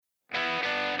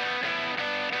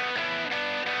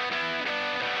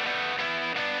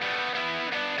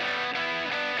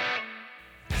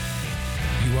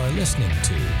are listening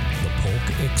to the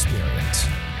Polk Experience.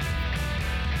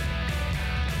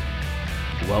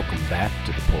 Welcome back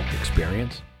to the Polk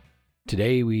Experience.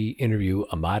 Today we interview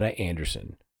Amada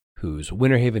Anderson, whose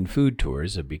Winter Haven food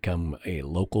tours have become a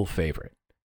local favorite.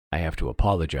 I have to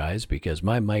apologize because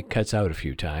my mic cuts out a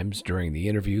few times during the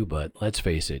interview, but let's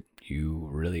face it, you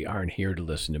really aren't here to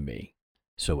listen to me.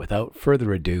 So without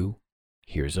further ado,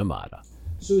 here's Amada.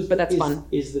 But that's fun.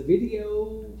 Is the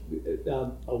video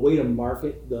a way to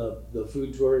market the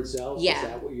food tour itself? Yeah. Is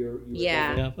that what you're Yeah.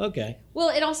 thinking of? Okay. Well,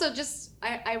 it also just,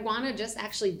 I want to just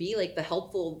actually be like the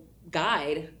helpful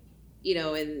guide, you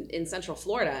know, in Central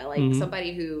Florida, like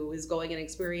somebody who is going and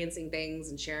experiencing things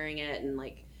and sharing it and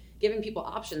like giving people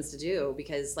options to do.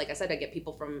 Because like I said, I get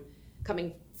people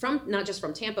coming from, not just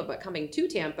from Tampa, but coming to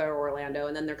Tampa or Orlando,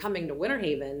 and then they're coming to Winter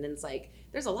Haven, and it's like,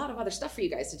 there's a lot of other stuff for you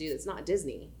guys to do that's not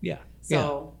Disney. Yeah.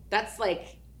 So that's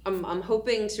like, I'm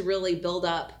hoping to really build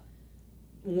up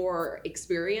more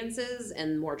experiences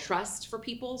and more trust for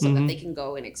people so that they can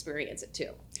go and experience it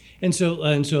too. And so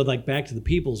like back to the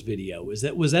People's video, was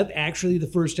that actually the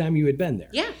first time you had been there?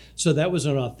 Yeah. So that was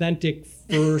an authentic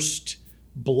first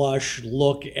blush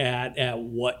look at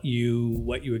what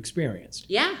you experienced.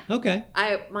 Yeah. Okay.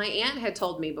 My aunt had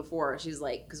told me before, she's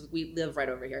like, because we live right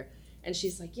over here, and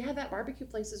she's like, yeah, that barbecue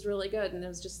place is really good. And it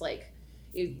was just like,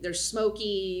 there's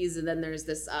Smokies, and then there's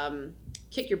this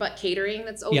Kick Your Butt Catering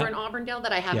that's over in Auburndale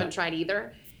that I haven't tried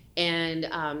either. And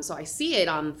so I see it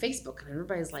on Facebook, and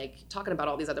everybody's like talking about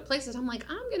all these other places. I'm like,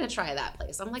 I'm gonna try that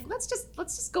place. I'm like, let's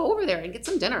just go over there and get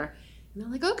some dinner. And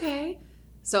they're like, okay.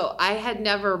 So I had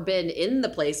never been in the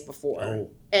place before,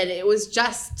 and it was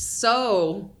just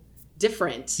so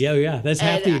different. Yeah, that's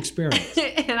half the experience.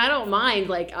 And I don't mind.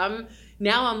 Like I'm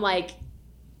like,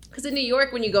 because in New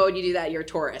York, when you go and you do that, you're a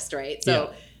tourist, right?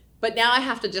 So, but now I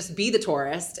have to just be the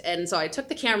tourist. And so I took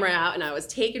the camera out and I was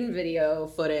taking video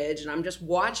footage, and I'm just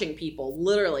watching people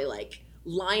literally like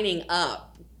lining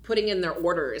up, putting in their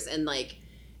orders, and like,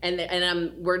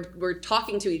 we're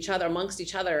talking to each other amongst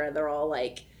each other, and they're all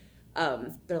like,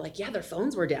 they're like, yeah, their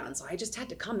phones were down, so I just had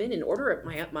to come in and order it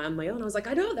on my own. I was like,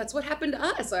 I know, that's what happened to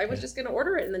us. So I was just gonna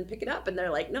order it and then pick it up. And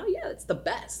they're like, no, yeah, it's the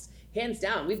best, hands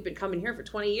down. We've been coming here for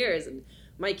 20 years, and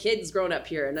my kid's grown up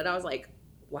here. And then I was like,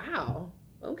 wow,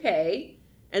 okay.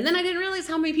 And then I didn't realize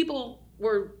how many people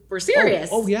were serious.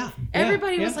 Oh yeah.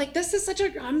 Everybody was like, this is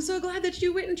I'm so glad that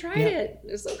you went and tried it.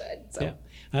 It was so good. So. Yeah.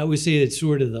 I always say it's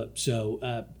sort of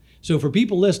so for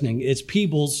people listening, it's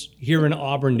Peebles here in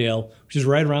Auburndale, which is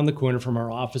right around the corner from our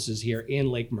offices here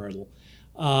in Lake Myrtle.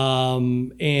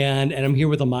 And I'm here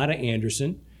with Amada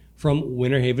Anderson from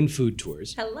Winter Haven Food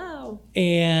Tours. Hello.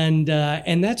 And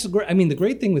that's great. I mean, the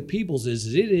great thing with Peebles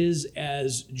is it is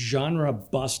as genre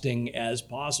busting as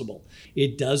possible.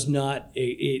 It does not.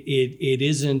 It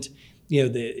isn't. You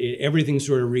know, everything's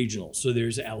sort of regional. So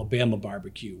there's Alabama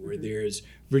barbecue, or there's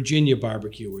Virginia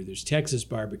barbecue, or there's Texas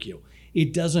barbecue.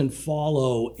 It doesn't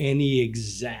follow any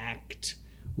exact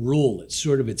rule. It's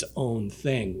sort of its own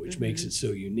thing, which makes it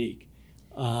so unique.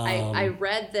 I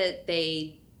read that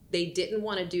they didn't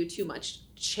want to do too much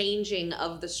changing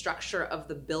of the structure of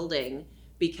the building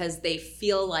because they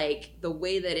feel like the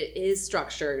way that it is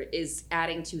structured is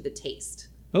adding to the taste.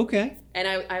 Okay. And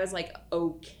I was like,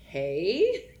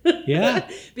 okay. Yeah.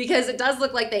 Because it does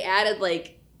look like they added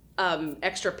like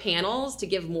extra panels to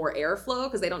give more airflow,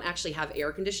 because they don't actually have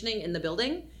air conditioning in the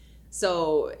building.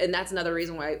 So, and that's another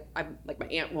reason why I'm like, my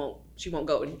aunt won't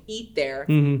go and eat there.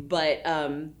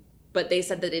 But they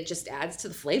said that it just adds to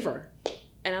the flavor.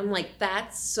 And I'm like,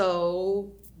 that's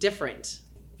so different.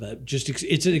 But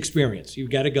it's an experience. You've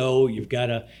got to go. You're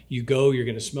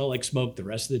going to smell like smoke the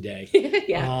rest of the day.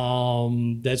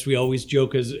 We always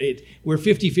joke, we're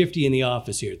 50-50 in the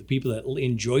office here. The people that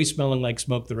enjoy smelling like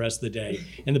smoke the rest of the day,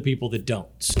 and the people that don't.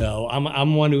 So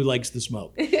I'm one who likes the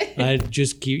smoke. I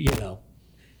just keep,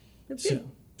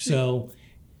 So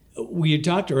we had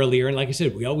talked earlier, and like I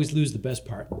said, we always lose the best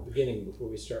part in the beginning before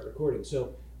we start recording.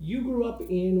 So you grew up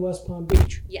in West Palm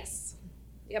Beach. Yes.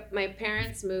 Yep. My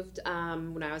parents moved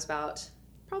when I was about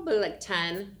probably like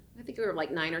 10. I think we were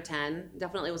like 9 or 10.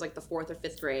 Definitely was like the 4th or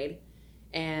 5th grade.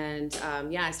 And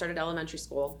I started elementary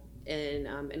school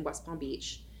in West Palm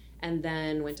Beach, and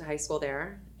then went to high school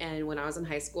there. And when I was in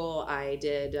high school, I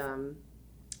did a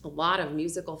lot of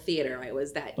musical theater. I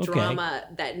was that drama,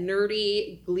 that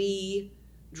nerdy Glee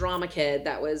drama kid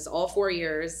that was all 4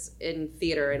 years in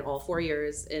theater and all 4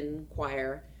 years in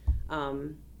choir.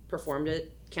 Performed at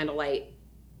Candlelight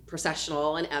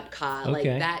Processional and Epcot, like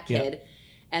that kid. Yep.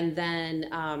 And then,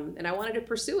 and I wanted to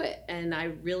pursue it. And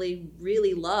I really,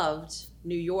 really loved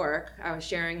New York. I was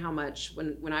sharing how much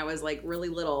when I was like really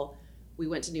little, we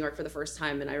went to New York for the first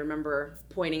time, and I remember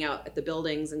pointing out at the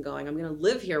buildings and going, I'm going to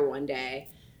live here one day.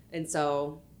 And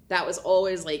so that was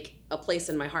always like a place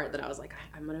in my heart that I was like,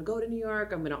 I'm going to go to New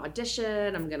York. I'm going to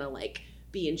audition. I'm going to like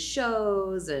be in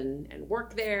shows and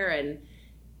work there. And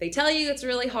they tell you it's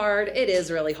really hard. It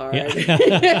is really hard.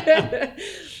 Yeah.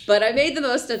 But I made the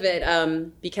most of it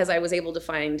because I was able to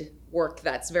find work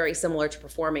that's very similar to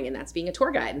performing, and that's being a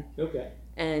tour guide. Okay.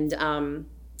 And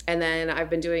then I've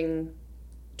been doing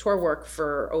tour work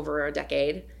for over a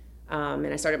decade. And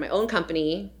I started my own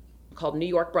company called New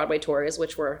York Broadway Tours,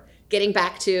 which we're getting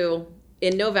back to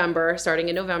in November. Starting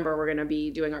in November, we're going to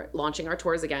be launching our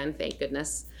tours again, thank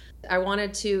goodness. I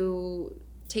wanted to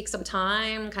take some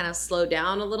time, kind of slow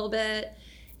down a little bit.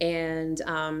 And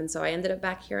so I ended up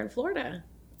back here in Florida.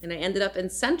 And I ended up in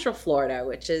Central Florida,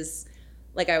 which is,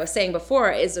 like I was saying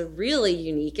before, is a really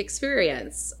unique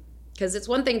experience. Because it's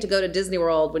one thing to go to Disney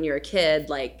World when you're a kid,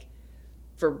 like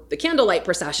for the candlelight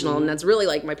processional. And that's really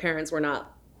like, my parents were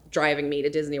not driving me to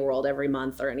Disney World every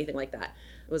month or anything like that.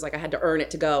 It was like I had to earn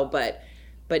it to go. But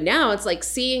now it's like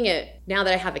seeing it, now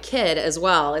that I have a kid as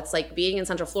well, it's like being in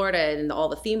Central Florida and all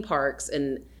the theme parks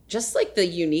and just like the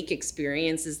unique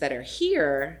experiences that are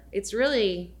here. It's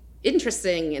really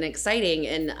interesting and exciting.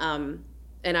 And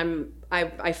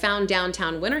I found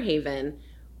downtown Winter Haven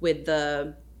with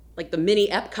the mini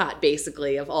Epcot,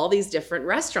 basically, of all these different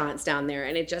restaurants down there.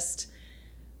 And it just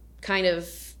kind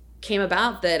of came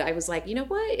about that I was like, you know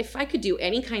what, if I could do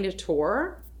any kind of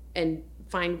tour and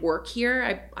find work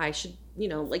here, I should,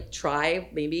 like try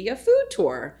maybe a food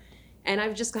tour. And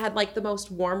I've just had like the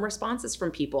most warm responses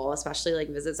from people, especially like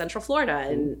Visit Central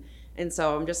Florida. And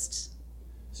so I'm just...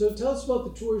 So tell us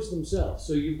about the tours themselves.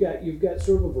 So you've got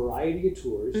sort of a variety of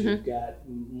tours. Mm-hmm. You've got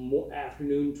more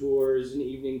afternoon tours and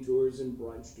evening tours and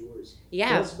brunch tours. Yeah.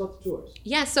 Tell us about the tours.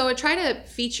 Yeah, so I try to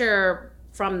feature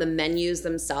from the menus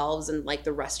themselves and like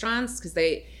the restaurants, because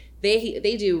they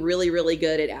do really, really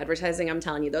good at advertising. I'm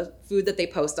telling you, the food that they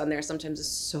post on there sometimes is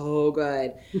so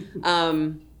good.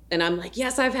 And I'm like,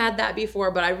 yes, I've had that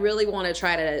before, but I really want to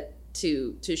try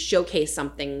to showcase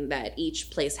something that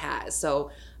each place has.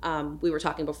 So we were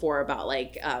talking before about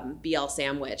like BL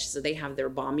Sandwich. So they have their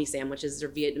banh mi sandwiches, their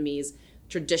Vietnamese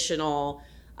traditional,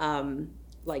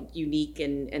 like unique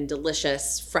and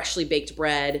delicious, freshly baked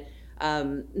bread.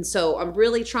 And so I'm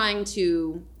really trying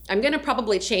to, I'm going to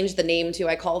probably change the name to,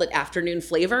 I called it Afternoon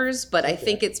Flavors, but I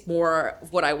think it's more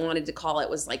of what I wanted to call it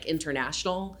was like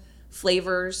International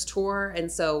Flavors Tour.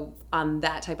 And so on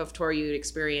that type of tour, you'd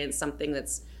experience something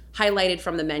that's highlighted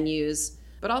from the menus,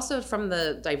 but also from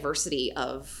the diversity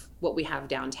of what we have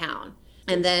downtown.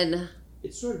 And then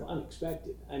it's sort of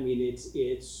unexpected. I mean,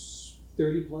 it's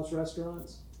 30 plus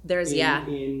restaurants. There's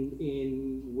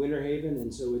in Winter Haven,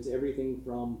 and so it's everything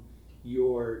from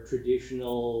your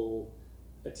traditional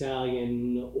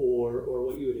Italian or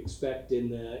what you would expect in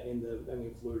the I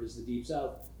mean, Florida's the Deep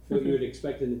South. What you would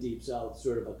expect in the Deep South,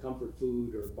 sort of a comfort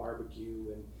food or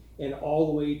barbecue, and all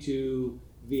the way to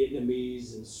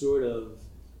Vietnamese and sort of,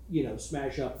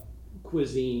 smash up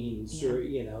cuisines,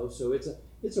 or so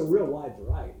it's a real wide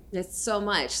variety. It's so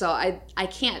much. So I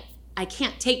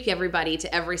can't take everybody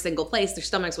to every single place. Their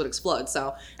stomachs would explode.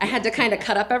 So I had to kind of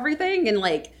cut up everything and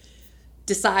like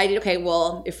decide, okay,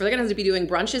 well, if we're going to be doing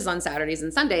brunches on Saturdays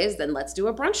and Sundays, then let's do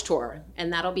a brunch tour.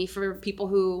 And that'll be for people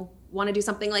who want to do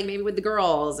something like maybe with the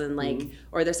girls and like,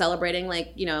 or they're celebrating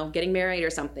like, getting married or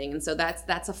something. And so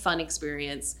that's a fun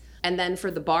experience. And then for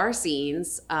the bar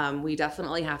scenes, we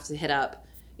definitely have to hit up,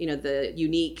 the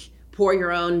unique pour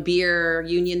your own beer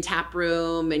Union Tap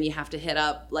Room, and you have to hit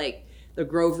up like the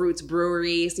Grove Roots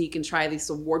Brewery so you can try this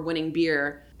award-winning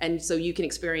beer, and so you can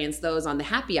experience those on the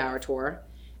happy hour tour.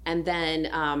 And then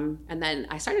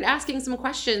I started asking some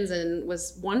questions and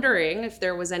was wondering if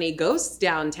there was any ghosts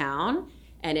downtown,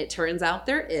 and it turns out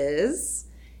there is.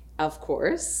 Of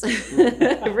course,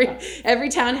 every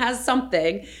town has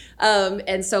something,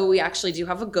 and so we actually do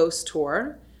have a ghost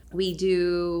tour.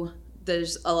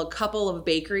 There's a couple of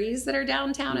bakeries that are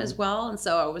downtown as well, and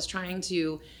so I was trying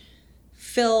to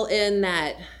fill in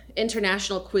that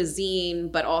international cuisine,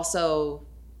 but also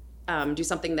do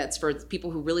something that's for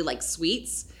people who really like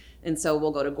sweets. And so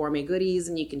we'll go to Gourmet Goodies,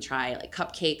 and you can try like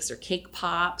cupcakes or cake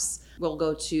pops. We'll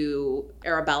go to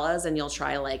Arabella's, and you'll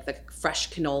try like the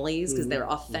fresh cannolis, because they're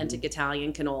authentic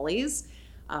Italian cannolis,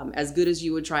 as good as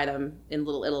you would try them in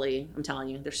Little Italy. I'm telling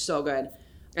you, they're so good.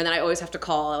 And then I always have to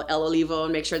call El Olivo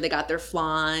and make sure they got their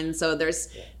flan. So there's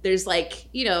like,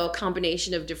 a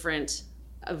combination of different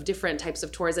types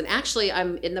of tours. And actually,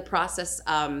 I'm in the process,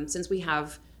 since we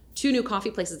have 2 new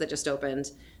coffee places that just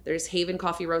opened. There's Haven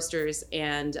Coffee Roasters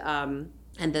and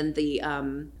then the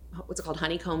what's it called,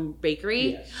 Honeycomb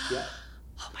Bakery. Yes. Yeah.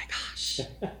 Oh my gosh.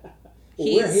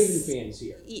 Well, we're Haven fans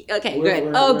here. Okay, We're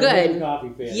good. Haven coffee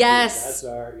fans. Yes.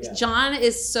 That's John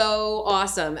is so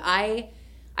awesome. I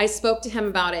spoke to him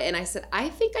about it and I said, I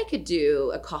think I could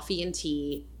do a coffee and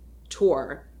tea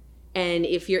tour. And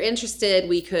if you're interested,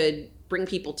 we could bring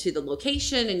people to the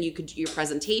location and you could do your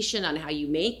presentation on how you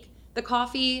make the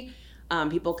coffee.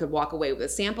 People could walk away with a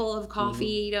sample of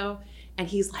coffee, And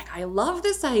he's like, I love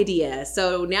this idea.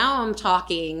 So now I'm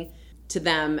talking to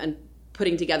them and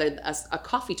putting together a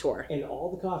coffee tour. And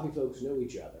all the coffee folks know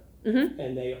each other. Mm-hmm.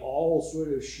 And they all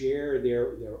sort of share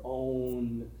their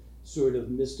own sort of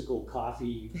mystical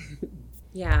coffee.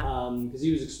 Yeah. Because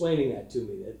he was explaining that to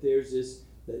me, that there's this,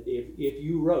 that if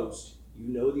you roast,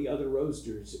 you know the other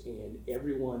roasters, and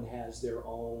everyone has their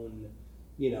own,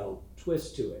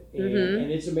 twist to it.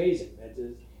 And it's amazing.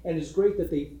 And it's great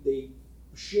that they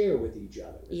share with each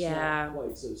other. It's not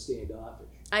quite so standoffish.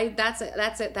 That's it.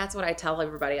 That's what I tell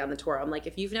everybody on the tour. I'm like,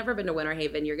 if you've never been to Winter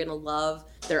Haven, you're gonna love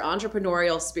their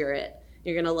entrepreneurial spirit.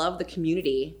 You're gonna love the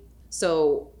community.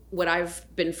 So what I've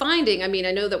been finding, I mean,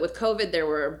 I know that with COVID there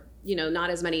were, not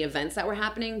as many events that were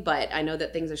happening, but I know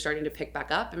that things are starting to pick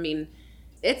back up. I mean,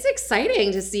 it's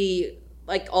exciting to see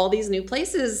like all these new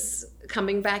places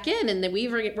coming back in, and then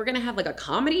we're gonna have like a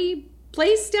comedy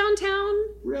place downtown.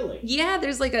 Really? Yeah,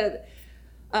 there's like a.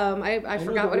 I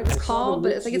forgot what it was called,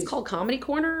 but it's called Comedy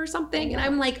Corner or something. And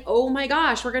I'm like, oh my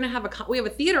gosh, we're gonna have we have a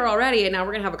theater already, and now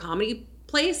we're gonna have a comedy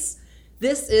place.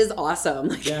 This is awesome.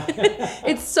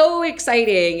 It's so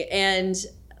exciting, and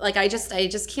like I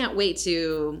just can't wait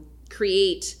to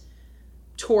create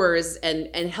tours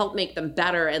and help make them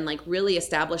better and like really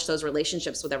establish those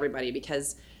relationships with everybody,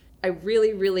 because I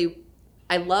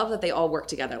I love that they all work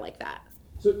together like that.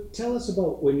 So tell us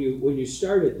about when you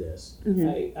started this.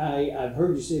 Mm-hmm. I've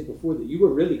heard you say before that you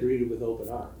were really greeted with open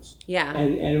arms. Yeah.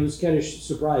 And it was kind of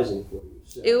surprising for you.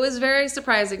 So. It was very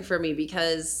surprising for me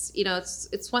because,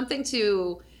 it's one thing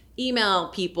to email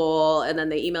people and then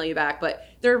they email you back, but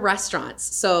they're restaurants.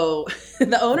 So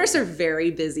the owners are very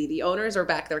busy. The owners are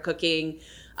back there cooking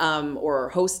or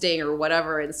hosting or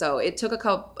whatever. And so it took a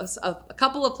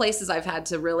couple of places I've had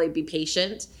to really be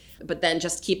patient, but then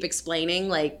just keep explaining,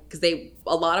 like, because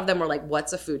a lot of them were like,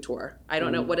 what's a food tour? I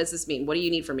don't know. What does this mean? What do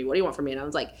you need from me? What do you want from me? And I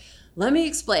was like, let me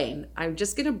explain. I'm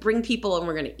just going to bring people and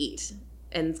we're going to eat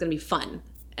and it's going to be fun.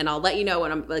 And I'll let you know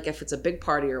when I'm like, if it's a big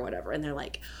party or whatever. And they're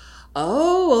like,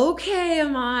 oh, okay,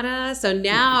 Amada. So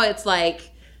now it's like,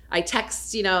 I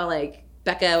text, like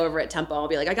Becca over at Tempo. I'll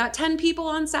be like, I got 10 people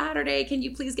on Saturday. Can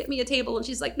you please get me a table? And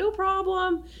she's like, no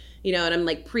problem. And I'm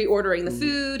like pre-ordering the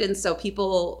food. And so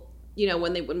people,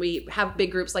 when we have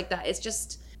big groups like that,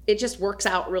 it just works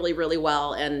out really, really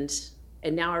well. And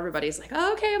now everybody's like,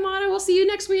 oh, okay, Amada, we'll see you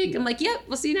next week. I'm like, yep,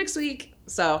 we'll see you next week.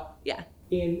 So yeah.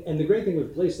 And the great thing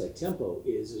with a place like Tempo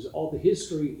is all the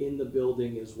history in the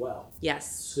building as well. Yes.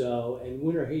 So, and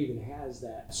Winter Haven has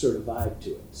that sort of vibe to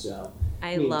it. So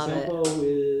I love Tempo it.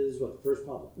 Is what, the first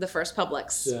Publix? The first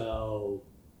Publix. So.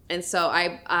 And so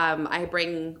I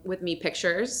bring with me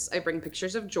pictures. I bring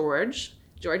pictures of George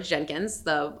Jenkins,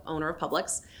 the owner of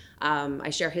Publix. I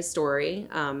share his story.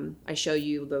 I show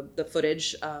you the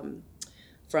footage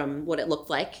from what it looked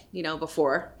like,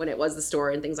 before when it was the store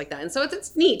and things like that. And so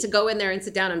it's neat to go in there and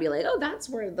sit down and be like, oh, that's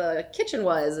where the kitchen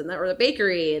was and that were the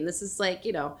bakery. And this is like,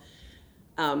 the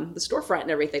storefront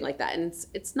and everything like that. And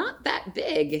it's not that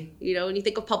big, when you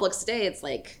think of Publix today, it's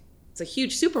like, it's a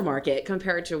huge supermarket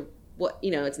compared to what,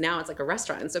 it's like a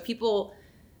restaurant. And so people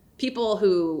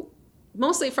who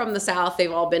mostly from the South,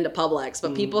 they've all been to Publix,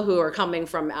 but people who are coming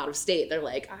from out of state, they're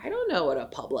like, I don't know what a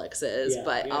Publix is,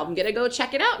 but I'm going to go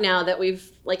check it out now that we've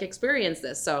like experienced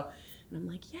this. So, and I'm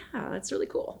like, yeah, that's really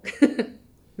cool.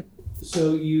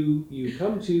 So you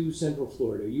come to Central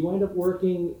Florida. You wind up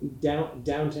working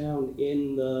downtown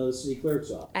in the city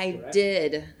clerk's office, correct?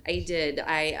 I did.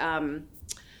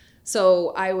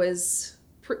 So I was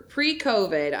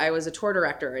pre-COVID, I was a tour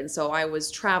director. And so I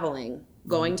was traveling,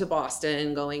 going to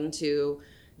Boston, going to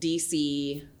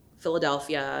DC,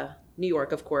 Philadelphia, New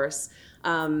York, of course.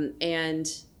 And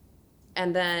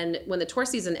then when the tour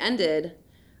season ended,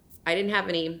 I didn't have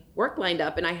any work lined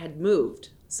up and I had moved.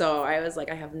 So I was like,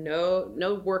 I have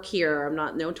no work here.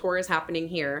 No tour is happening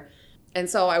here. And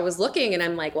so I was looking and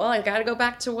I'm like, well, I've got to go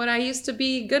back to what I used to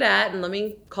be good at and let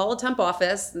me call a temp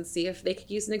office and see if they could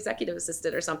use an executive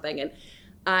assistant or something. And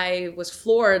I was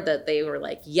floored that they were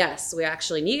like, yes, we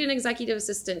actually need an executive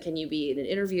assistant. Can you be in an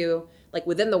interview like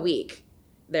within the week?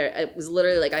 It was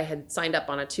literally like I had signed up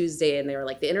on a Tuesday and they were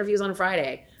like, the interview's on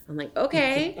Friday. I'm like,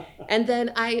 okay. And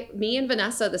then me and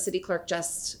Vanessa, the city clerk,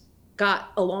 just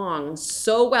got along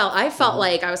so well. I felt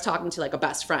like I was talking to like a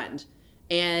best friend.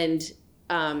 And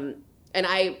And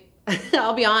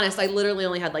I'll be honest, I literally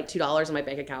only had like $2 in my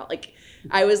bank account. Like,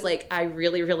 I was like, I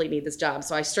really, really need this job.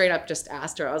 So I straight up just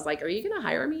asked her, I was like, are you going to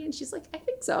hire me? And she's like, I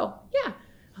think so. Yeah.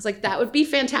 I was like, that would be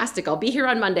fantastic. I'll be here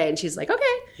on Monday. And she's like,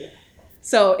 okay. Yeah.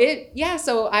 So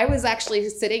so I was actually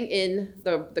sitting in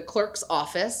the clerk's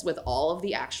office with all of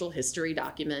the actual history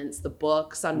documents, the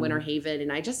books on Winter Haven.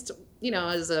 And I just,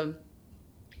 as a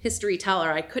history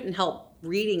teller, I couldn't help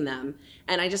reading them.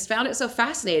 And I just found it so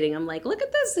fascinating. I'm like, look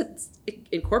at this. It's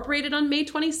incorporated on May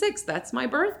 26th. That's my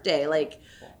birthday. Like,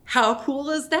 how cool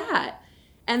is that?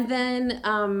 And then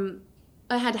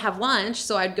I had to have lunch.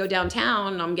 So I'd go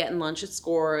downtown and I'm getting lunch at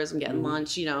Scores. I'm getting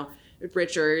lunch, at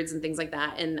Richards and things like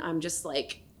that. And I'm just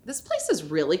like, this place is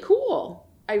really cool.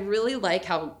 I really like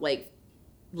how like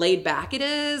laid back it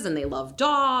is. And they love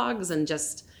dogs and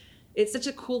just, it's such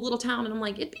a cool little town. And I'm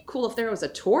like, it'd be cool if there was a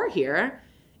tour here.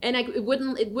 And it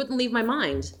wouldn't leave my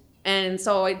mind. And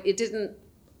so it didn't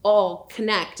all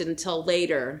connect until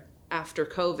later after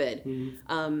COVID,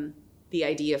 the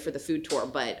idea for the food tour.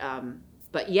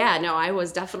 But yeah, no, I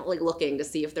was definitely looking to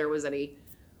see if there was any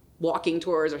walking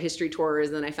tours or history tours.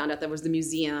 And then I found out there was the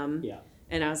museum. Yeah.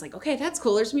 And I was like, okay, that's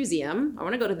cool. There's a museum. I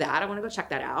want to go to that. I want to go check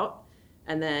that out.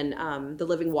 And then the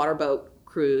living water boat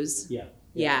cruise.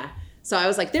 Yeah. So I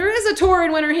was like, there is a tour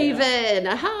in Winter Haven.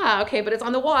 Yeah. Aha. Okay. But it's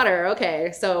on the water.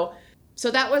 Okay. So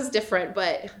that was different,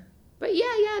 but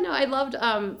yeah, no, I loved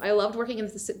working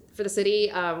for the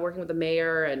city, working with the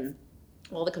mayor and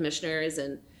all the commissioners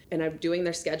and I'm doing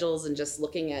their schedules and just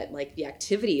looking at like the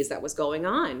activities that was going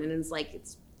on. And it's like,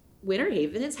 Winter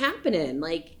Haven is happening.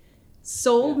 Like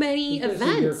so many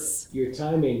events. Your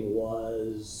timing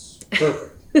was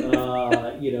perfect.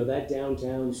 That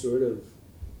downtown sort of,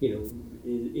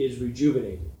 is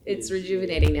rejuvenated. It's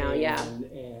rejuvenating now, yeah.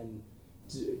 And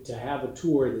to have a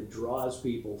tour that draws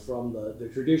people from the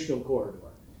traditional corridor.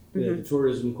 The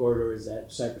tourism corridor is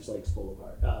at Cypress Gardens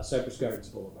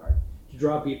Boulevard. To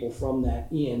draw people from that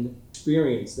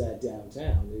experience that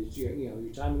downtown,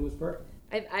 your timing was perfect.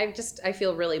 I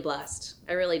feel really blessed.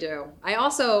 I really do. I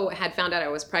also had found out I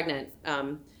was pregnant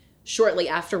shortly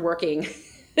after working,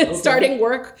 starting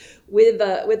work with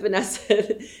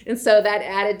Vanessa, and so that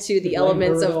added to the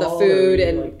elements of the food.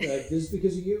 And like, this is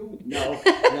because of you? No.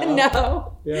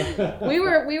 No. Yeah. we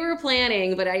were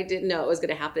planning, but I didn't know it was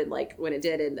going to happen like when it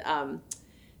did.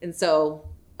 And so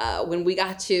when we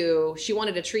got to, she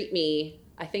wanted to treat me.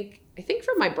 I think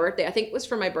for my birthday. I think it was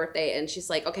for my birthday, and she's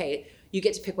like, okay, you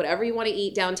get to pick whatever you want to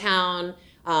eat downtown.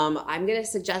 I'm going to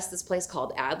suggest this place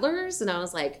called Adler's. And I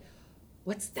was like,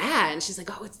 what's that? And she's like,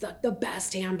 oh, it's the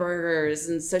best hamburgers.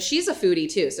 And so she's a foodie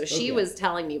too. So she was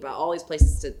telling me about all these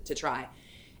places to try.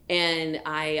 And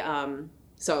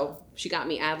so she got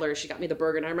me Adler's. She got me the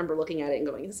burger. And I remember looking at it and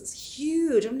going, this is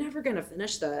huge. I'm never going to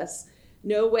finish this.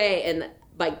 No way. And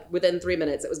like within 3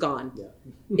 minutes, it was gone. Yeah.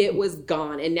 It was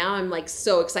gone. And now I'm like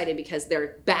so excited because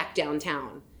they're back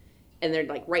downtown. And they're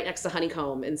like right next to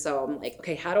Honeycomb. And so I'm like,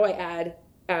 okay, how do I add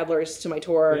Adler's to my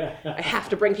tour? Yeah. I have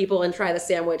to bring people and try the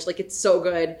sandwich. Like, it's so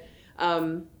good.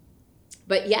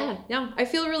 But yeah, no, I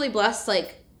feel really blessed,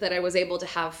 like, that I was able to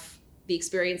have the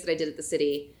experience that I did at the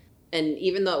city. And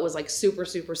even though it was like super,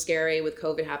 super scary with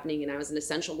COVID happening and I was an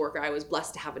essential worker, I was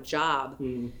blessed to have a job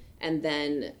and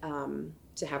then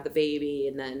to have the baby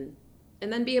and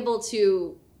then be able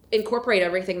to incorporate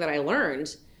everything that I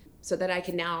learned so that I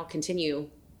can now continue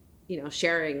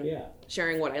sharing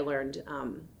what I learnd.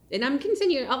 And I'll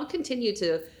continue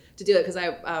to do it because I,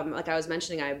 like I was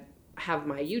mentioning, I have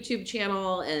my YouTube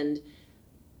channel and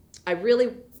I really,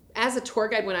 as a tour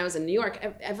guide when I was in New York,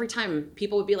 every time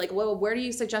people would be like, well, where do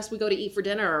you suggest we go to eat for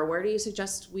dinner? Or where do you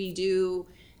suggest we do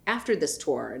after this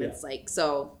tour? And it's like,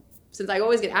 so since I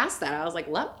always get asked that, I was like,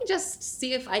 let me just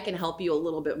see if I can help you a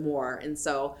little bit more. And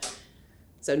so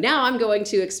now I'm going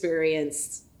to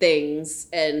experience things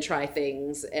and try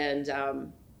things and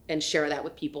share that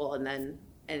with people and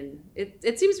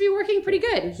it seems to be working pretty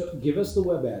good. So give us the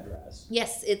web address.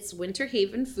 Yes, it's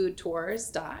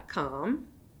winterhavenfoodtours.com.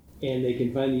 And they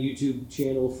can find the YouTube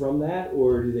channel from that,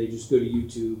 or do they just go to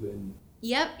YouTube and?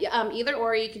 Yep, either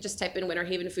or. You could just type in Winter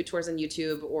Haven Food Tours on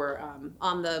YouTube or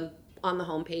on the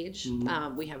homepage.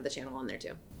 We have the channel on there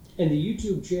too. And the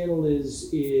YouTube channel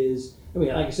is I mean,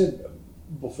 like I said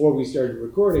before we started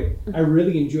recording, I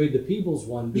really enjoyed the People's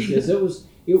one because it was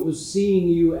seeing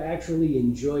you actually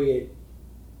enjoy it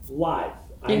live.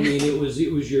 I mean, it was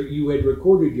you had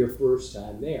recorded your first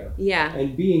time there. Yeah.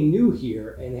 And being new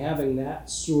here and having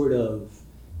that sort of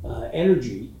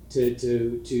energy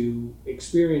to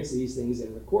experience these things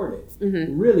and record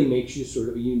it really makes you sort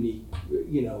of a unique,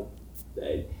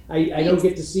 I don't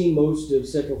get to see most of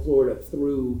Central Florida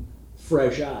through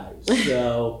fresh eyes.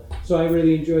 So I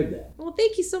really enjoyed that. Well,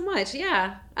 thank you so much.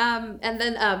 Yeah. And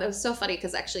then it was so funny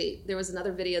because actually there was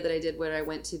another video that I did where I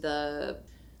went to the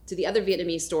other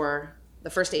Vietnamese store, the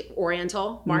First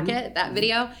Oriental Market, that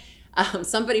video.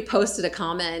 Somebody posted a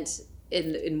comment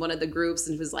in one of the groups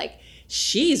and was like,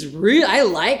 I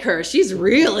like her. She's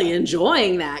really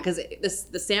enjoying that, because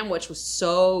the sandwich was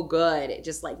so good. It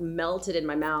just like melted in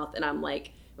my mouth, and I'm like,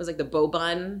 it was like the bow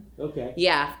bun. Okay.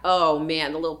 Yeah. Oh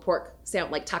man, the little pork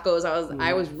sandwich, like tacos.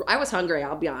 I was hungry.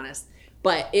 I'll be honest,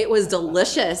 but it was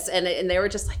delicious, and they were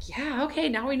just like, yeah, okay,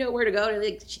 now we know where to go. And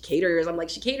like, she caters. I'm like,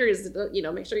 she caters.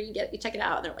 Make sure you check it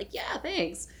out. And they're like, yeah,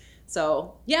 thanks.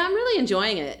 So yeah, I'm really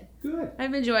enjoying it. Good.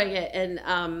 I'm enjoying it, and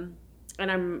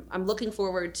I'm looking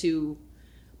forward to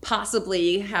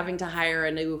possibly having to hire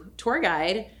a new tour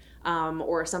guide,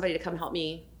 or somebody to come help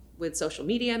me with social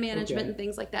media management and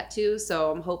things like that too. So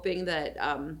I'm hoping that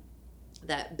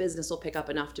that business will pick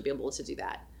up enough to be able to do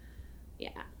that. Yeah.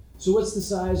 So what's the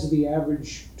size of the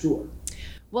average tour?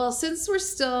 Well, since we're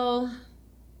still,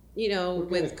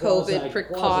 with COVID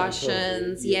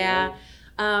precautions, right?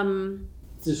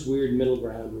 It's this weird middle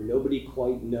ground where nobody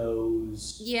quite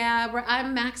knows. Yeah,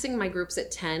 I'm maxing my groups at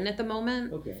 10 at the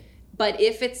moment. Okay. But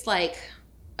if it's like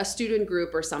a student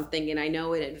group or something, and I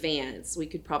know in advance, we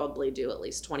could probably do at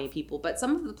least 20 people. But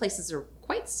some of the places are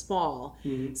quite small.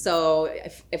 Mm-hmm. So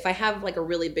if I have like a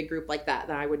really big group like that,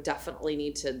 then I would definitely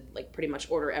need to like pretty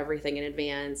much order everything in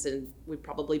advance, and we'd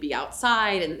probably be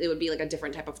outside, and it would be like a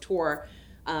different type of tour.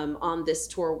 On this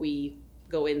tour, we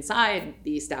go inside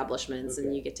the establishments,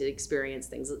 and you get to experience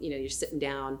things, you're sitting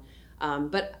down.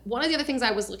 But one of the other things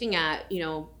I was looking at,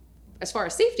 as far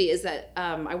as safety, is that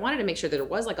I wanted to make sure that there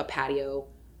was like a patio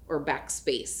or back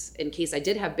space in case I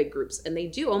did have big groups. And they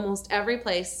do. Almost every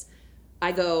place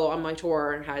I go on my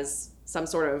tour has some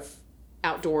sort of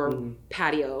outdoor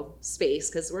patio space,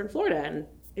 because we're in Florida and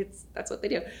that's what they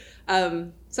do.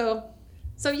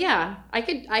 So yeah, I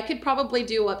could probably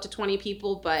do up to 20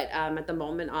 people, but at the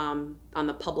moment on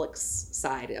the public's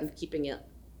side, I'm keeping it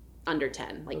under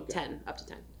 10, like 10, up to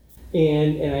 10.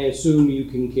 And I assume you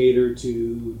can cater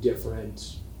to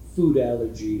different food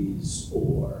allergies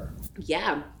or...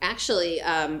 Yeah, actually,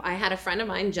 I had a friend of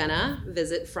mine, Jenna,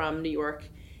 visit from New York,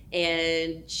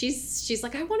 and she's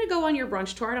like, I want to go on your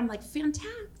brunch tour. And I'm like,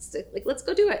 fantastic, like, let's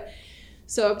go do it.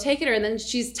 So I'm taking her, and then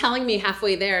she's telling me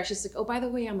halfway there, she's like, oh, by the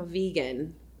way, I'm a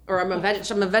vegan, or I'm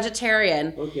a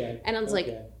vegetarian. Okay. And I was like,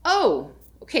 oh,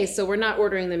 okay, so we're not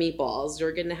ordering the meatballs.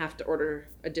 You're going to have to order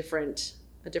a different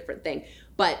thing.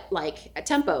 But like at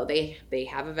Tempo, they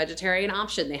have a vegetarian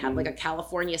option. They have like a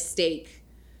California steak,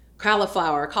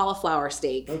 cauliflower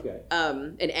steak,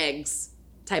 and eggs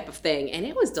type of thing. And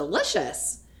it was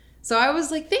delicious. So I was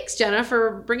like, thanks, Jenna,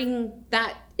 for bringing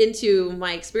that into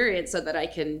my experience so that I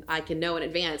can know in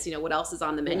advance, what else is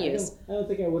on the menus. I don't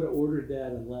think I would have ordered that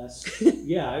unless,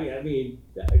 I mean,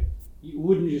 you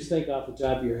wouldn't just think off the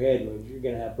top of your head when you're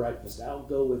going to have breakfast, I'll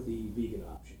go with the vegan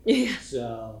option. Yeah.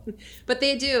 So, but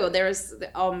they do. There's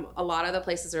a lot of the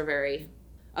places are very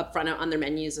upfront on their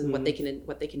menus and what they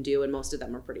can do, and most of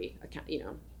them are pretty,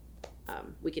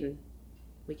 we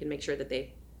can make sure that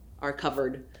they are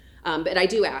covered. But I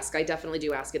definitely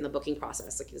do ask in the booking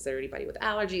process, like, is there anybody with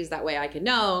allergies? That way I can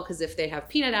know, because if they have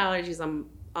peanut allergies, I'm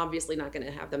obviously not going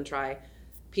to have them try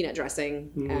peanut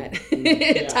dressing at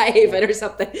Thai Haven or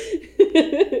something.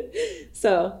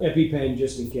 So EpiPen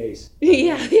just in case.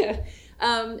 Yeah.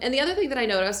 And the other thing that I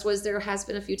noticed was there has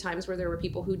been a few times where there were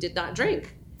people who did not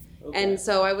drink. Okay. And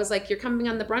so I was like, you're coming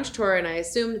on the brunch tour, and I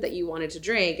assumed that you wanted to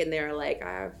drink. And they're like,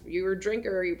 if you're a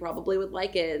drinker, you probably would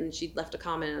like it. And she left a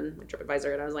comment on my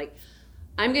TripAdvisor, and I was like,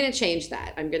 I'm going to change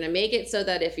that. I'm going to make it so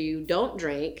that if you don't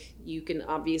drink, you can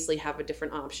obviously have a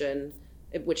different option,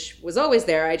 which was always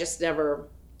there. I just never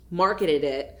marketed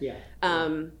it. Yeah.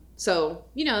 So,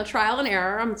 trial and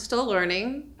error. I'm still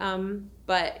learning.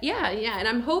 But yeah. And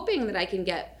I'm hoping that I can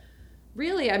get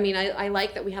really, I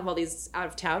like that we have all these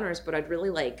out-of-towners, but I'd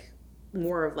really like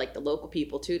more of like the local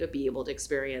people too to be able to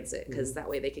experience it, because that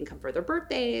way they can come for their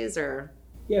birthdays or...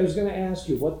 Yeah, I was going to ask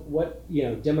you, what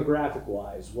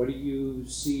demographic-wise, what do you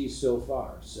see so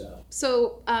far?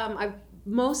 So I've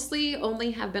mostly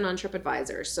only have been on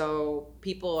TripAdvisor, so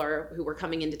people who were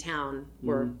coming into town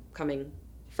were coming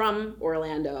from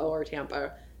Orlando or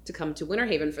Tampa to come to Winter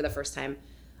Haven for the first time.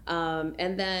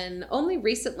 And then only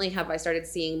recently have I started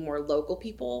seeing more local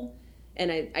people.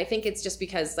 And I think it's just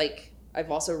because like I've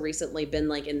also recently been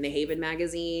like in the Haven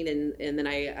magazine, and then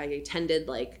I attended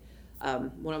like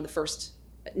one of the first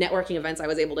networking events I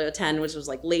was able to attend, which was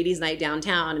like ladies night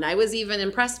downtown. And I was even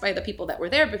impressed by the people that were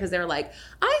there, because they're like,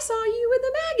 I saw you in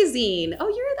the magazine. Oh,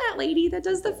 you're that lady that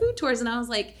does the food tours. And I was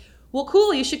like, well,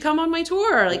 cool, you should come on my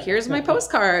tour. Like, here's my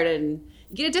postcard, and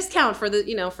you get a discount for the,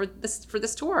 for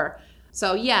this tour.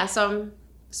 So yeah, so I'm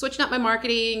switching up my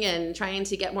marketing and trying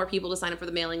to get more people to sign up for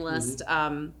the mailing list.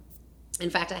 In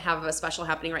fact, I have a special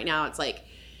happening right now. It's like,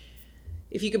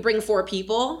 if you could bring 4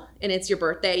 people and it's your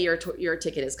birthday, your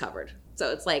ticket is covered.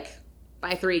 So it's like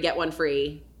buy 3, get 1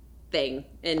 free thing.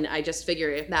 And I just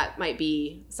figure if that might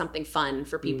be something fun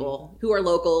for people who are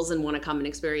locals and want to come and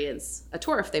experience a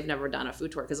tour if they've never done a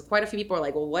food tour. Because quite a few people are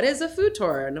like, well, what is a food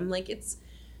tour? And I'm like, it's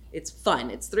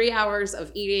fun. It's 3 hours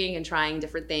of eating and trying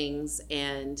different things.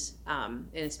 And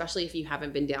especially if you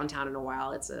haven't been downtown in a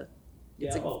while, it's a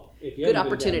good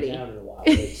opportunity. Been downtown in a while,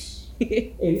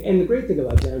 and the great thing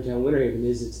about downtown Winter Haven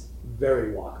is it's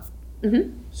very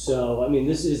walkable. So, I mean,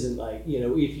 this isn't like,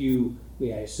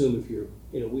 I assume if you're,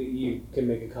 you can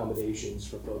make accommodations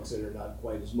for folks that are not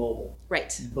quite as mobile.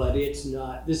 Right. But this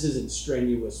isn't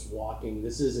strenuous walking.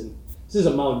 This is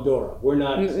a Mount Dora. We're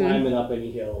not climbing up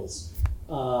any hills.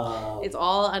 It's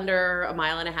all under 1.5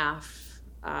 miles,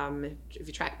 if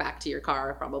you track back to your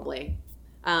car, probably.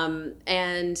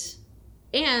 And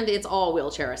it's all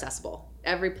wheelchair accessible.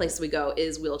 Every place we go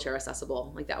is wheelchair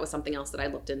accessible. Like, that was something else that I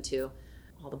looked into.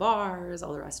 All the bars,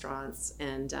 all the restaurants.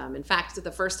 And in fact,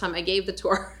 the first time I gave the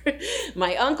tour,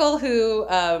 my uncle, who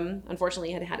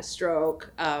unfortunately had a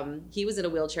stroke, he was in a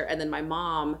wheelchair. And then my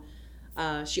mom,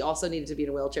 she also needed to be in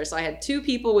a wheelchair. So I had 2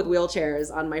 people with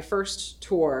wheelchairs on my first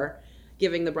tour,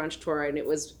 giving the brunch tour. And it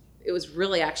was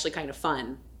really actually kind of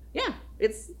fun. Yeah,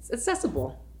 it's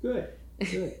accessible. Good.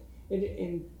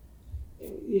 And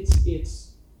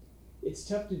it's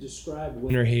tough to describe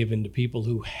Winter Haven to people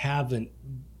who haven't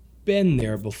been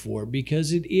there before,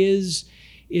 because it's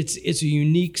a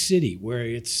unique city where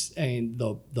it's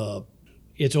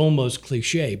almost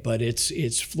cliche, but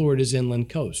it's Florida's inland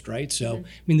coast, right? So I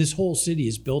mean, this whole city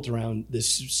is built around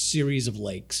this series of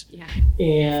lakes. Yeah.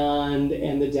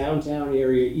 And the downtown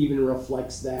area even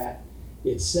reflects that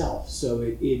itself. So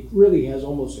it really has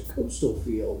almost a coastal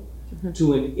feel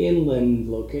to an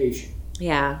inland location.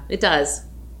 Yeah, it does.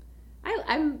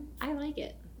 I like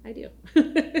it. I do.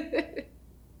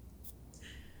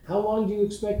 How long do you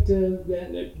expect to?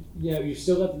 You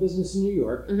still got the business in New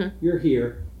York. You're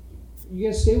here. You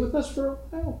gonna stay with us for a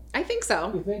while? I think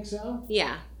so. You think so?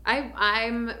 Yeah,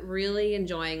 I'm really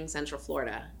enjoying Central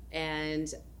Florida,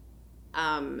 and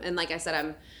like I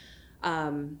said,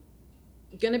 I'm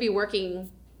gonna be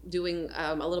doing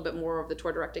a little bit more of the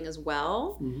tour directing as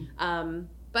well.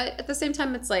 But at the same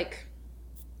time, it's like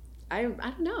I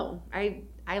don't know. I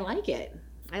like it.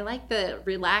 I like the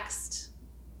relaxed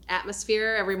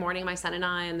atmosphere. Every morning, my son and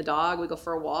I and the dog, we go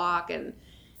for a walk, and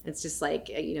it's just like,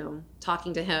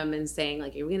 talking to him and saying,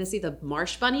 like, are we gonna see the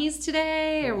marsh bunnies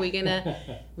today? Are we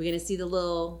gonna see the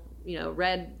little,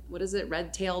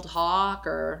 red-tailed hawk,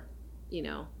 or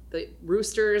the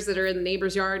roosters that are in the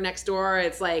neighbor's yard next door?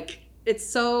 It's like, it's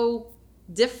so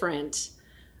different.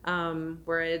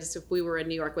 Whereas if we were in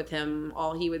New York with him,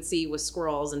 all he would see was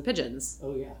squirrels and pigeons.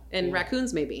 Oh yeah. And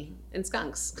raccoons, maybe, and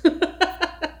skunks.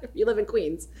 If you live in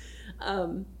Queens.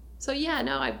 So yeah,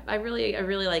 no, I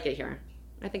really like it here.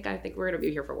 I think we're gonna be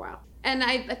here for a while. And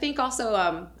I think also,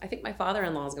 I think my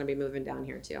father-in-law is gonna be moving down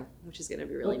here too, which is gonna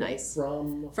be really nice.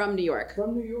 From New York.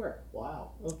 From New York.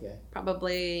 Wow. Okay.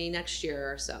 Probably next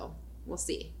year or so. We'll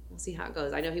see. We'll see how it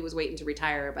goes. I know he was waiting to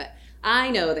retire, but I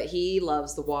know that he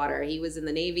loves the water. He was in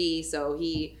the Navy, so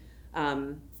he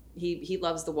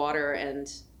loves the water,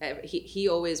 and he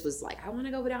always was like, I want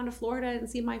to go down to Florida and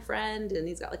see my friend. And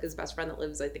he's got like his best friend that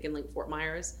lives, I think, in like Fort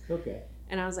Myers. Okay.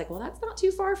 And I was like, well, that's not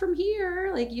too far from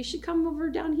here. Like, you should come over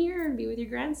down here and be with your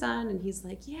grandson. And he's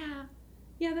like, yeah,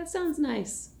 that sounds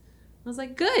nice. I was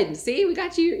like, good. See, we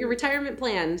got your retirement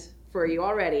planned for you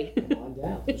already. Come on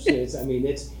down. It's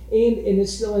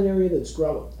still an area that's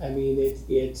growing. I mean,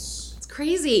 it's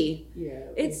crazy. Yeah.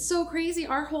 It's so crazy.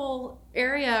 Our whole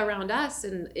area around us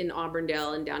in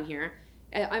Auburndale and down here,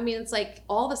 I mean, it's like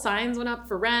all the signs went up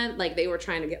for rent. Like, they were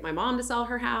trying to get my mom to sell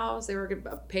her house. They were going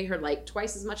to pay her like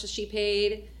twice as much as she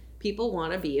paid. People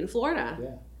want to be in Florida.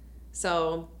 Yeah.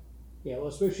 So. Yeah, well,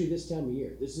 especially this time of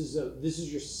year. This is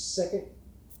your second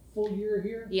full year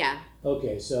here? Yeah.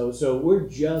 Okay, so we're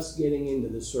just getting into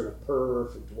this sort of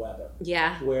perfect weather.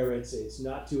 Yeah. Where it's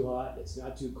not too hot, it's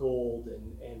not too cold,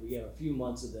 and we have a few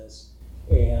months of this.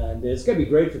 And it's going to be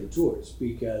great for the tours,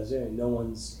 because no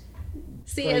one's...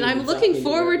 See, and I'm looking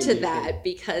forward to that,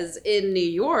 because in New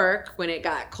York, when it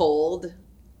got cold,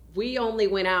 we only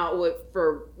went out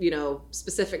for,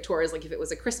 specific tours, like if it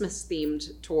was a Christmas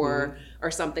themed tour or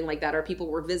something like that, or people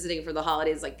were visiting for the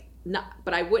holidays,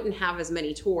 but I wouldn't have as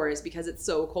many tours because it's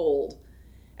so cold.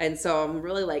 And so I'm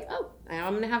really like,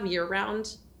 I'm going to have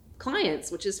year-round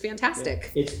clients, which is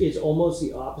fantastic. Yeah. It's almost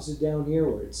the opposite down here,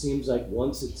 where it seems like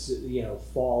once it's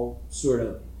fall sort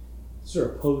of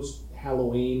post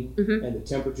Halloween and the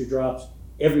temperature drops,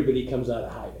 everybody comes out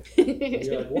of hiding. And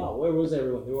you're like, wow, where was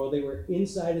everyone? Well, they were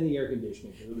inside in the air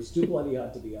conditioning. It was too bloody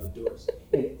hot to be outdoors.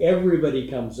 And everybody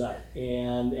comes out,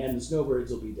 and the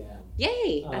snowbirds will be down.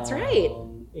 Yay, that's right.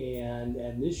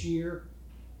 And this year,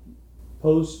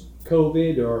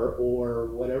 post-COVID or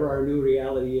whatever our new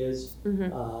reality is,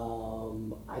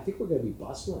 I think we're going to be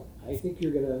bustling. I think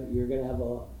you're gonna have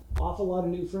an awful lot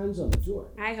of new friends on the tour.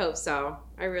 I hope so.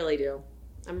 I really do.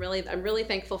 I'm really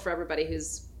thankful for everybody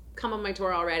who's come on my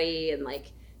tour already and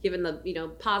like given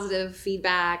the positive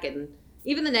feedback and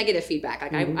even the negative feedback.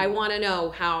 Like I want to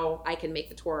know how I can make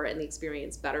the tour and the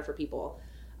experience better for people.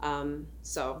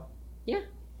 So yeah.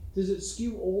 Does it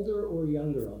skew older or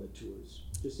younger on the tours?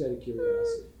 Just out of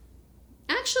curiosity.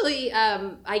 Actually,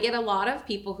 I get a lot of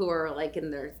people who are like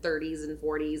in their 30s and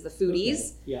 40s, the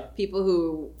foodies. Okay. Yeah. People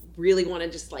who really want to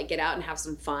just like get out and have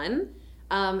some fun.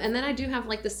 And then I do have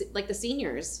like the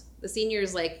seniors. The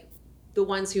seniors, like the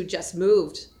ones who just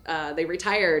moved. They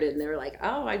retired and they're like,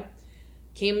 oh, I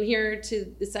came here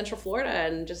to Central Florida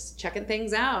and just checking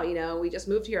things out. We just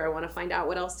moved here. I want to find out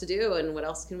what else to do and what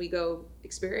else can we go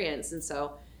experience. And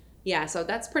so, yeah, so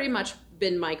that's pretty much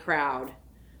been my crowd.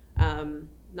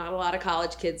 Not a lot of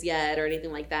college kids yet or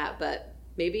anything like that, but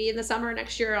maybe in the summer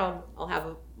next year I'll have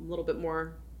a little bit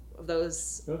more of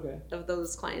those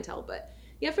clientele. But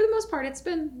yeah, for the most part, it's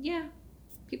been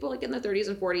people like in their 30s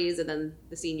and 40s, and then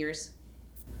the seniors.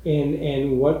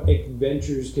 And what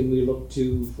adventures can we look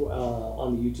to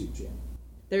on the YouTube channel?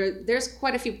 There's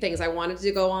quite a few things. I wanted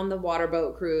to go on the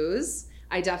waterboat cruise.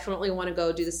 I definitely want to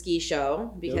go do the ski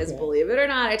show because believe it or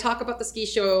not, I talk about the ski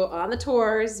show on the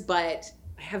tours, but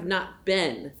I have not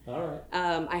been. All right.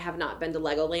 I have not been to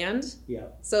Legoland. Yeah.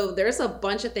 So there's a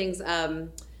bunch of things.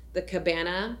 The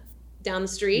cabana down the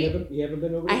street. You haven't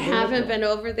been over there? I haven't been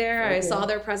over there. Okay. I saw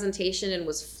their presentation and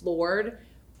was floored.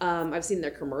 I've seen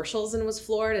their commercials and was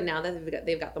floored. And now that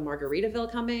they've got the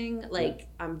Margaritaville coming,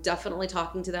 I'm definitely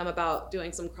talking to them about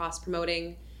doing some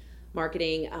cross-promoting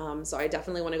marketing. So I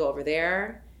definitely want to go over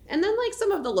there. And then like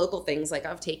some of the local things, like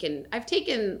I've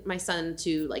taken my son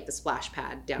to like the splash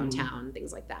pad downtown,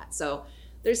 things like that. So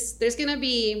there's gonna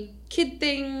be kid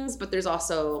things, but there's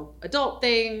also adult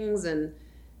things, and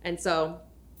so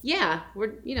yeah,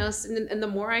 we're and the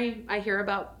more I hear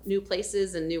about new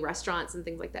places and new restaurants and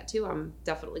things like that too, I'm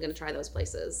definitely gonna try those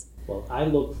places. Well, I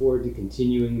look forward to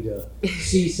continuing to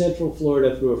see Central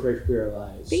Florida through a fresh pair of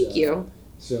eyes. Thank you.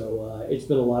 So it's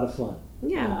been a lot of fun.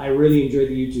 Yeah. I really enjoyed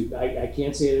the YouTube. I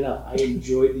can't say it enough. I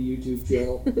enjoyed the YouTube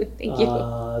channel. Thank you.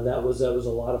 That was a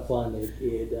lot of fun.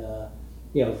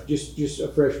 It just a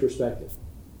fresh perspective.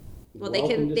 Well,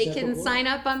 they can sign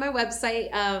up on my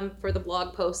website for the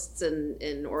blog posts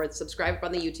and or subscribe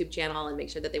on the YouTube channel and make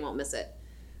sure that they won't miss it.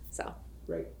 So.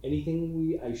 Right.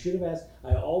 Anything I should have asked?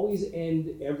 I always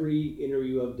end every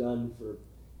interview I've done for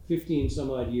 15 some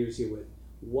odd years here with,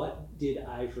 what did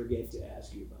I forget to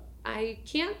ask you about? I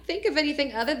can't think of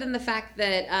anything other than the fact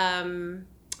that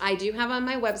I do have on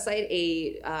my website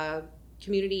a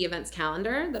community events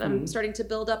calendar that I'm starting to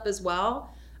build up as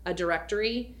well, a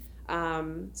directory,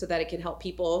 so that it can help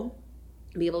people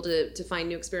be able to find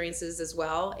new experiences as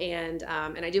well. And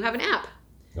I do have an app.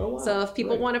 Oh, wow. So if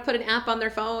people want to put an app on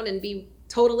their phone and be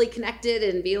totally connected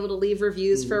and be able to leave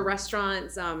reviews for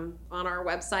restaurants on our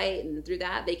website and through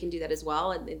that, they can do that as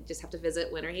well. And they just have to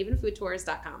visit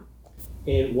winterhavenfoodtours.com.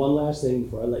 And one last thing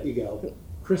before I let you go,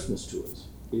 Christmas tours.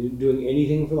 Are you doing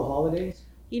anything for the holidays?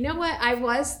 You know what? I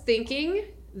was thinking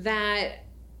that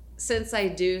since I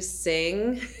do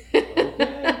sing,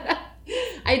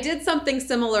 I did something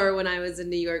similar when I was in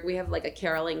New York. We have like a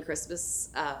caroling Christmas.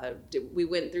 We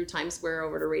went through Times Square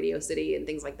over to Radio City and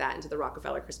things like that, into the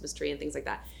Rockefeller Christmas tree and things like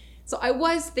that. So I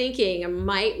was thinking I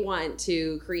might want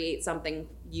to create something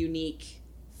unique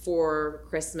for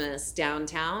Christmas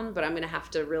downtown, but I'm going to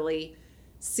have to really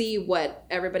see what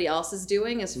everybody else is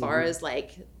doing as far as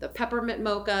like the peppermint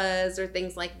mochas or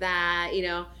things like that,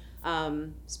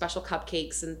 special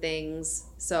cupcakes and things.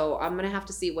 So I'm going to have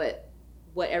to see what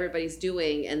everybody's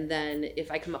doing. And then if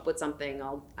I come up with something,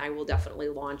 I will definitely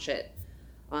launch it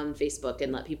on Facebook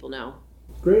and let people know.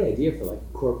 Great idea for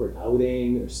like corporate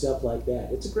outing or stuff like that.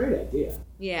 It's a great idea.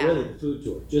 Yeah. Really, the food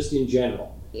tour, just in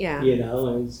general. Yeah.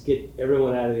 And just get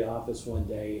everyone out of the office one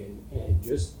day and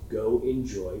just go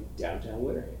enjoy downtown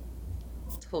Winter Haven.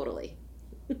 Totally.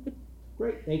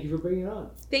 Great. Thank you for bringing it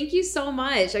on. Thank you so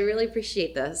much. I really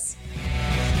appreciate this.